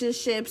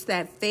 relationships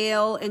that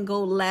fail and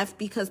go left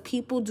because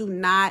people do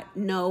not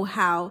know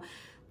how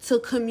to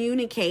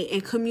communicate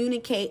and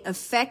communicate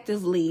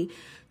effectively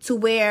to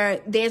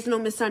where there's no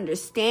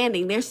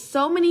misunderstanding. There's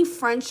so many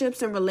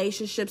friendships and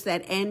relationships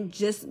that end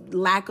just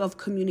lack of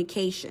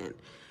communication.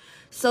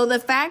 So the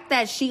fact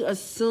that she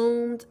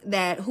assumed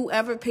that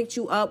whoever picked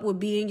you up would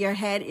be in your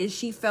head and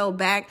she fell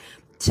back,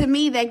 to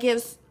me, that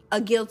gives a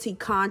guilty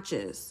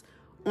conscience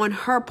on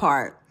her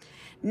part.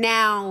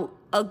 Now,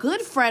 a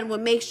good friend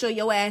would make sure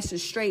your ass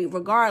is straight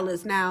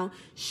regardless. Now,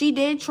 she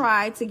did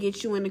try to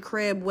get you in the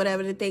crib,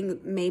 whatever the thing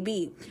may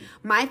be.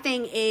 My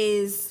thing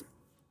is,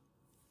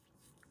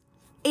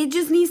 it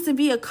just needs to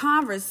be a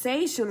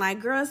conversation. Like,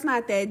 girl, it's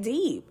not that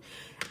deep.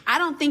 I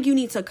don't think you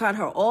need to cut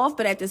her off,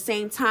 but at the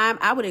same time,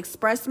 I would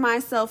express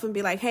myself and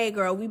be like, hey,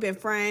 girl, we've been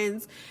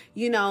friends.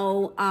 You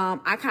know,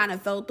 I kind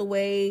of felt the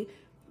way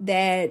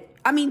that,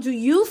 I mean, do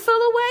you feel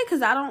a way?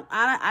 Because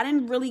I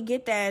didn't really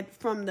get that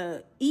from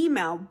the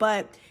email.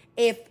 But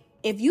if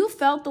you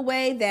felt the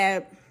way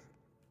that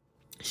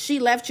she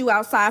left you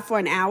outside for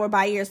an hour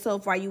by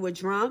yourself while you were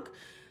drunk,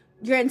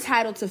 you're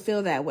entitled to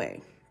feel that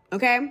way.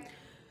 Okay?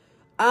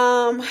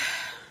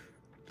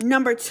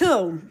 Number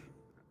two,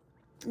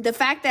 the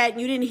fact that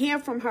you didn't hear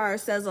from her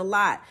says a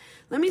lot.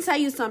 Let me tell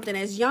you something.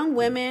 As young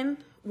women,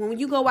 when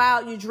you go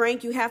out, you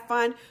drink, you have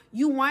fun,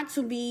 you want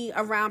to be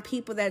around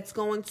people that's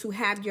going to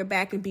have your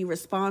back and be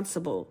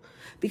responsible.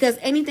 Because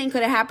anything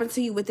could have happened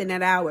to you within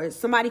that hour.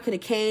 Somebody could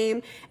have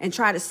came and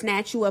tried to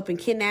snatch you up and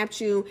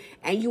kidnapped you,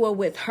 and you were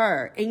with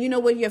her. And you know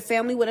what your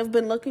family would have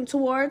been looking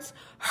towards?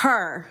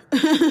 Her.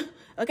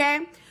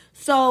 Okay?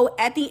 So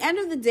at the end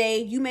of the day,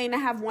 you may not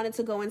have wanted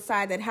to go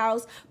inside that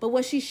house, but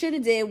what she should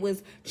have did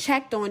was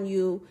checked on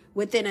you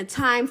within a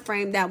time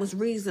frame that was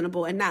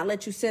reasonable and not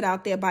let you sit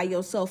out there by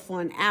yourself for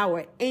an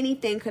hour.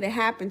 Anything could have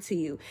happened to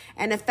you.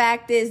 And the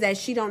fact is that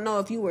she don't know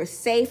if you were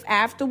safe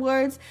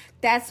afterwards.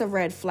 That's a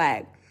red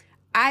flag.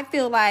 I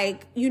feel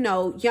like, you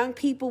know, young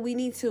people, we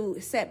need to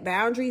set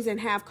boundaries and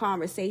have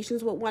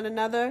conversations with one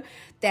another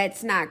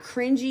that's not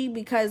cringy,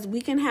 because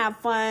we can have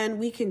fun,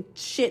 we can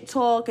shit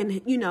talk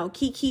and, you know,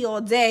 kiki all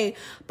day.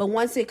 But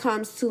once it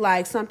comes to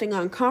like something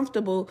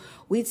uncomfortable,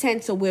 we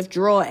tend to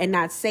withdraw and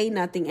not say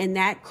nothing. And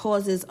that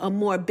causes a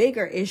more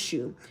bigger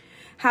issue.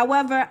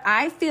 However,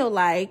 I feel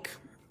like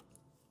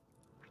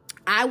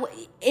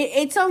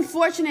it's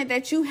unfortunate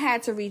that you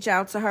had to reach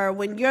out to her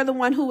when you're the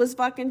one who was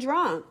fucking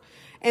drunk.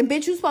 And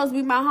bitch, you supposed to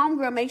be my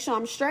homegirl. Make sure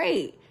I'm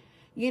straight.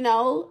 You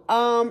know,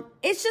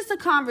 it's just a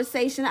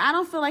conversation. I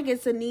don't feel like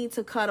it's a need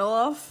to cut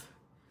off.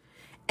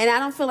 And I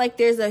don't feel like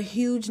there's a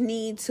huge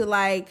need to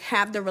like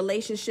have the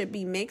relationship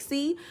be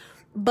mixy.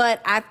 But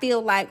I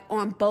feel like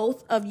on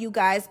both of you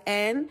guys'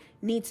 end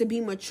need to be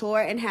mature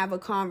and have a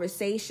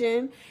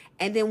conversation.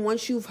 And then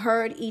once you've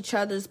heard each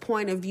other's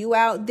point of view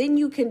out, then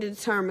you can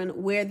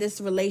determine where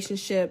this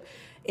relationship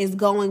is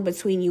going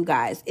between you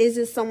guys. Is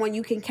this someone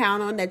you can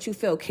count on that you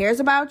feel cares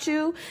about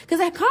you? Because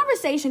that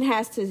conversation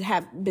has to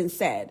have been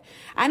said.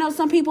 I know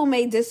some people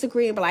may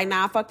disagree and be like,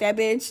 nah, fuck that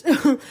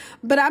bitch.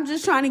 But I'm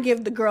just trying to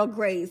give the girl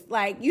grace.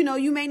 Like, you know,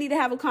 you may need to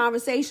have a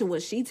conversation.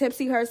 Was she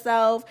tipsy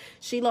herself?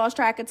 She lost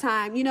track of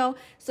time, you know?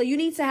 So you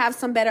need to have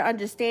some better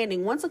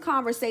understanding. Once a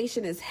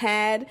conversation is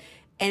had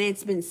and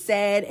it's been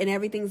said and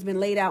everything's been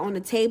laid out on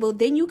the table,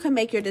 then you can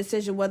make your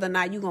decision whether or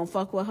not you're going to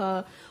fuck with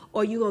her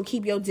or you're going to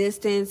keep your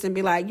distance and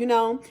be like, you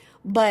know.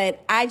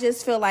 But I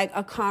just feel like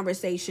a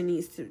conversation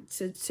needs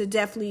to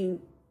definitely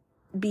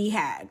be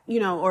had, you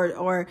know,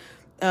 or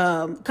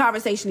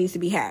conversation needs to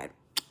be had.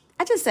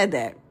 I just said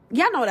that.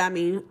 Y'all know what I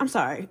mean. I'm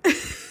sorry.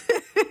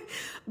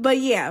 But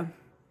yeah.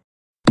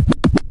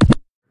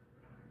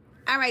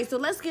 All right, so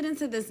let's get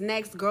into this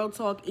next girl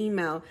talk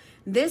email.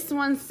 This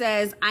one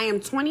says, I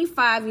am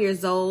 25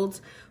 years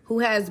old who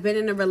has been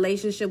in a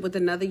relationship with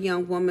another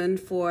young woman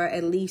for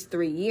at least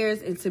 3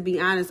 years. And to be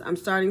honest, I'm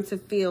starting to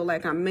feel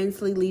like I'm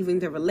mentally leaving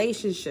the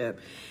relationship.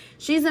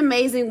 She's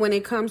amazing when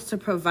it comes to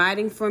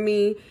providing for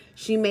me.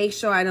 She makes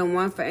sure I don't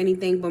want for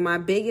anything. But my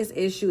biggest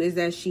issue is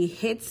that she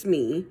hits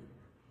me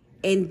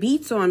and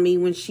beats on me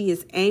when she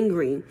is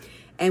angry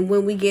and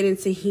when we get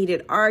into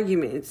heated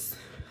arguments.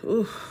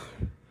 Oof.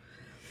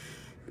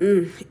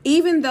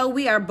 Even though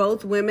we are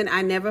both women,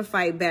 I never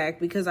fight back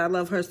because I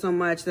love her so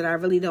much that I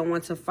really don't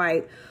want to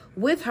fight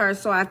with her.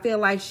 So I feel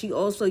like she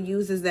also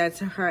uses that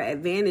to her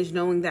advantage,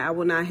 knowing that I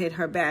will not hit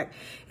her back.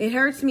 It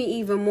hurts me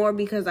even more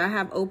because I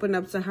have opened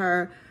up to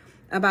her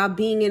about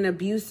being in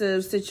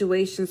abusive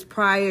situations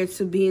prior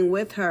to being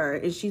with her.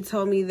 And she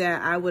told me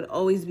that I would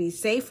always be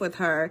safe with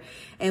her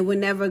and would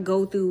never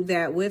go through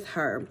that with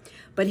her.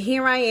 But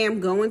here I am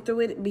going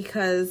through it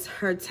because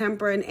her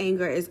temper and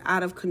anger is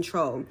out of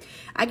control.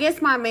 I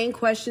guess my main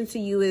question to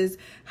you is,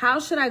 how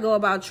should I go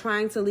about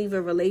trying to leave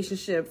a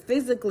relationship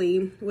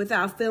physically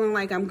without feeling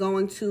like I'm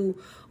going to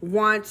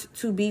want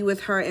to be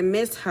with her and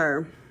miss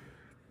her?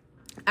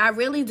 I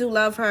really do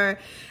love her,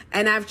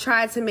 and I've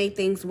tried to make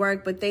things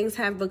work, but things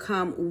have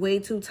become way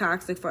too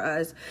toxic for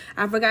us.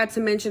 I forgot to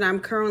mention I'm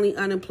currently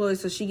unemployed,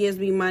 so she gives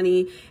me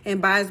money and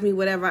buys me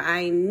whatever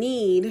I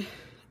need.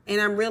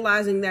 And I'm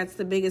realizing that's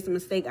the biggest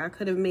mistake I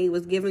could have made,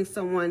 was giving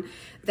someone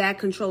that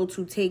control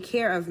to take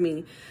care of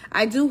me.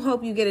 I do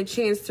hope you get a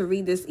chance to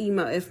read this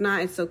email. If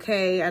not, it's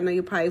okay. I know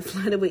you're probably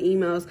flooded with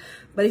emails,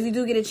 but if you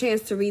do get a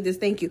chance to read this,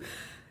 thank you.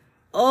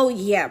 Oh,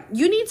 yeah.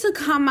 You need to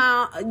come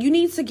out. You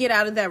need to get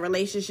out of that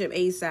relationship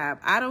ASAP.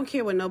 I don't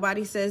care what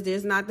nobody says.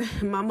 There's not,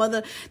 my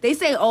mother, they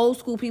say old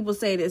school people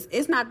say this.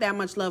 It's not that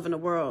much love in the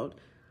world.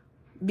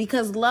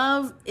 Because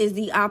love is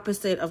the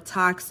opposite of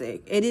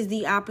toxic. It is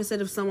the opposite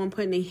of someone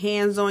putting their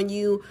hands on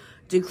you,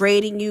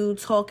 degrading you,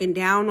 talking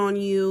down on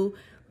you,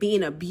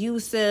 being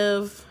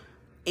abusive.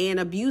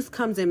 And abuse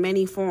comes in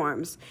many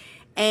forms.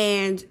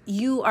 And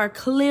you are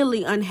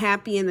clearly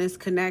unhappy in this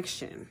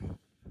connection.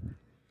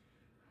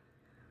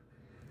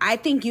 I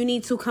think you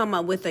need to come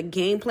up with a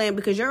game plan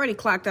because you already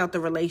clocked out the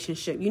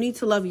relationship. You need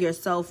to love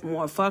yourself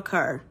more. Fuck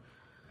her.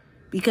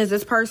 Because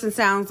this person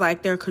sounds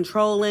like they're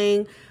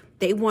controlling.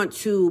 They want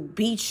to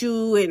beat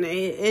you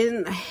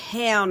and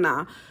hell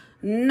no.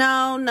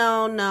 No.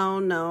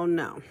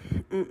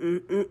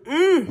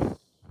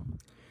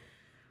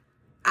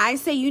 I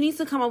say you need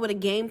to come up with a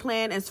game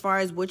plan as far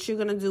as what you're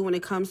going to do when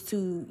it comes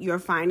to your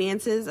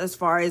finances, as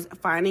far as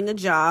finding a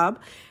job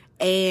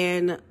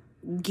and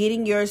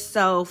getting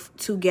yourself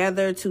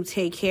together to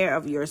take care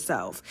of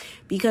yourself,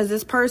 because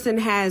this person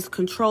has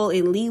control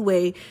and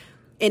leeway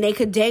and they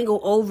could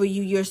dangle over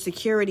you your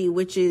security,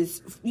 which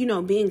is,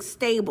 being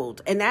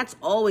stabled. And that's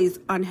always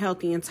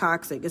unhealthy and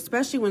toxic,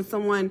 especially when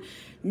someone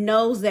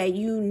knows that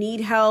you need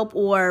help,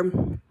 or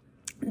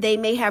they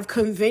may have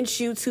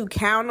convinced you to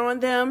count on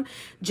them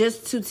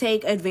just to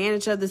take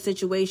advantage of the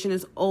situation.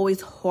 Is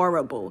always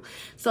horrible.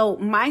 So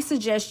my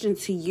suggestion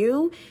to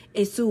you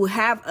is to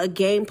have a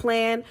game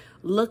plan.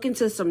 Look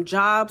into some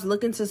jobs,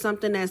 look into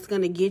something that's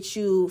going to get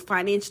you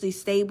financially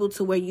stable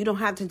to where you don't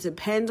have to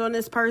depend on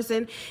this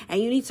person, and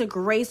you need to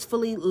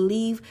gracefully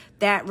leave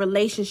that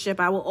relationship.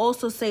 I will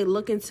also say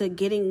look into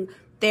getting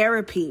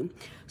therapy,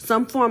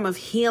 some form of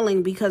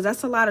healing, because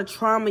that's a lot of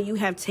trauma you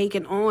have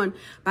taken on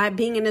by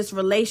being in this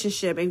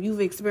relationship, and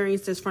you've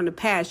experienced this from the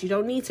past. You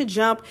don't need to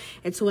jump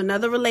into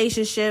another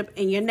relationship.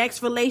 In your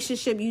next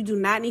relationship, you do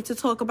not need to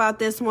talk about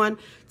this one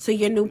to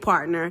your new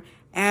partner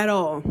at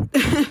all.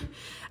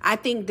 I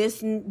think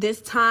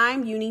this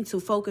time you need to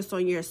focus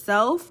on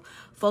yourself,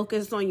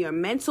 focus on your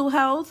mental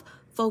health,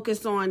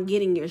 focus on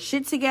getting your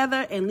shit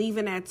together and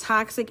leaving that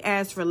toxic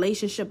ass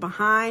relationship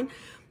behind.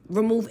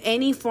 Remove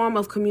any form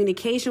of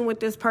communication with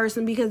this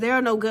person because they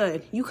are no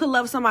good. You could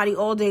love somebody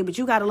all day, but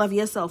you got to love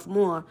yourself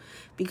more,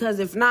 because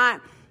if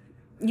not,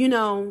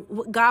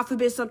 God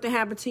forbid something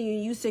happened to you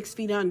and you 6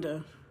 feet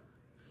under.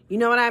 You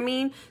know what I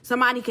mean?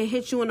 Somebody could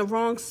hit you in the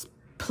wrong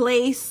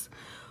place.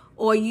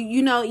 Or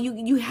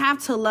you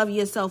have to love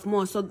yourself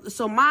more.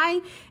 So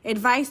my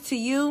advice to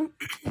you,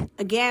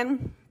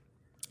 again,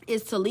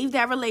 is to leave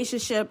that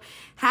relationship.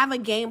 Have a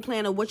game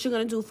plan of what you're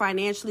going to do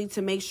financially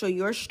to make sure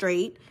you're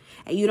straight,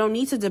 and you don't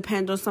need to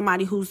depend on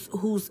somebody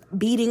who's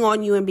beating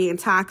on you and being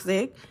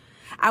toxic.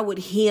 I would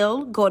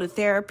heal, go to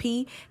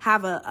therapy,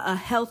 have a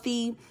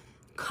healthy,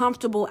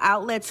 comfortable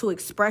outlet to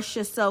express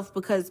yourself,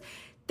 because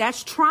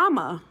that's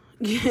trauma.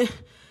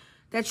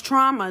 That's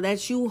trauma.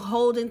 That's you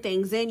holding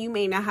things in. You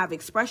may not have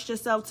expressed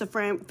yourself to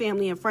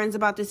family and friends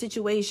about the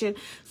situation.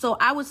 So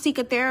I would seek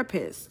a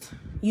therapist.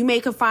 You may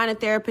could find a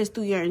therapist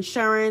through your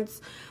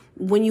insurance,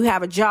 when you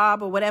have a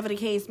job, or whatever the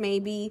case may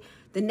be.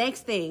 The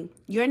next thing,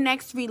 your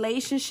next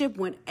relationship,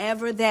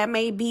 whenever that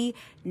may be,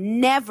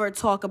 never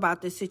talk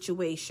about this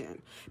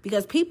situation.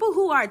 Because people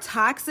who are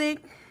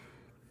toxic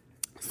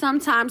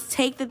sometimes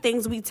take the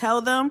things we tell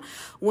them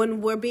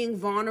when we're being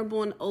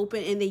vulnerable and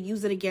open, and they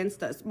use it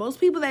against us. Most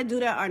people that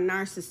do that are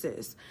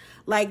narcissists.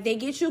 Like, they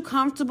get you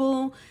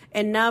comfortable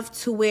enough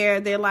to where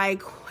they're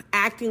like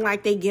acting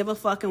like they give a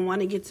fuck and want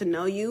to get to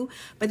know you.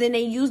 But then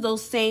they use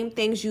those same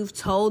things you've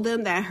told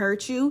them that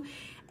hurt you,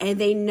 and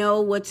they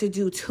know what to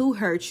do to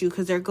hurt you,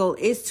 because their goal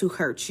is to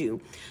hurt you.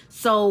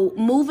 So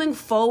moving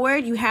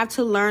forward, you have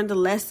to learn the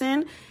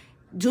lesson.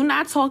 Do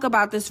not talk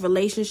about this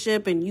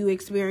relationship and you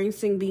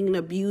experiencing being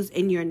abused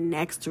in your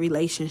next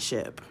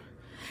relationship.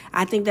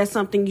 I think that's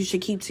something you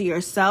should keep to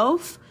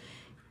yourself.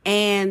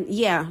 And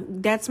yeah,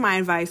 that's my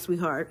advice,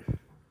 sweetheart.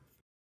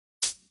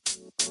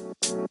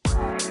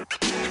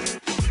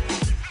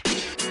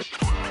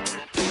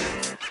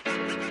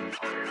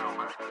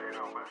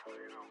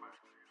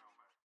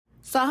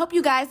 So I hope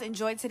you guys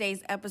enjoyed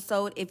today's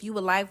episode. If you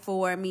would like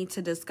for me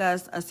to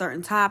discuss a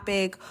certain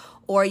topic,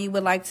 or you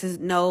would like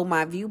to know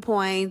my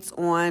viewpoints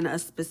on a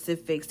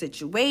specific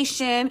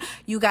situation,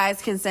 you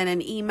guys can send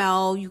an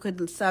email. You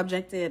could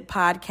subject it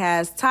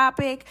podcast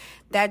topic.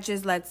 That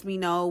just lets me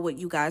know what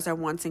you guys are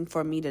wanting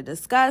for me to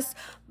discuss.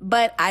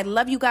 But I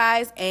love you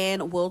guys,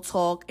 and we'll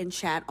talk and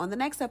chat on the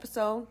next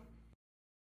episode.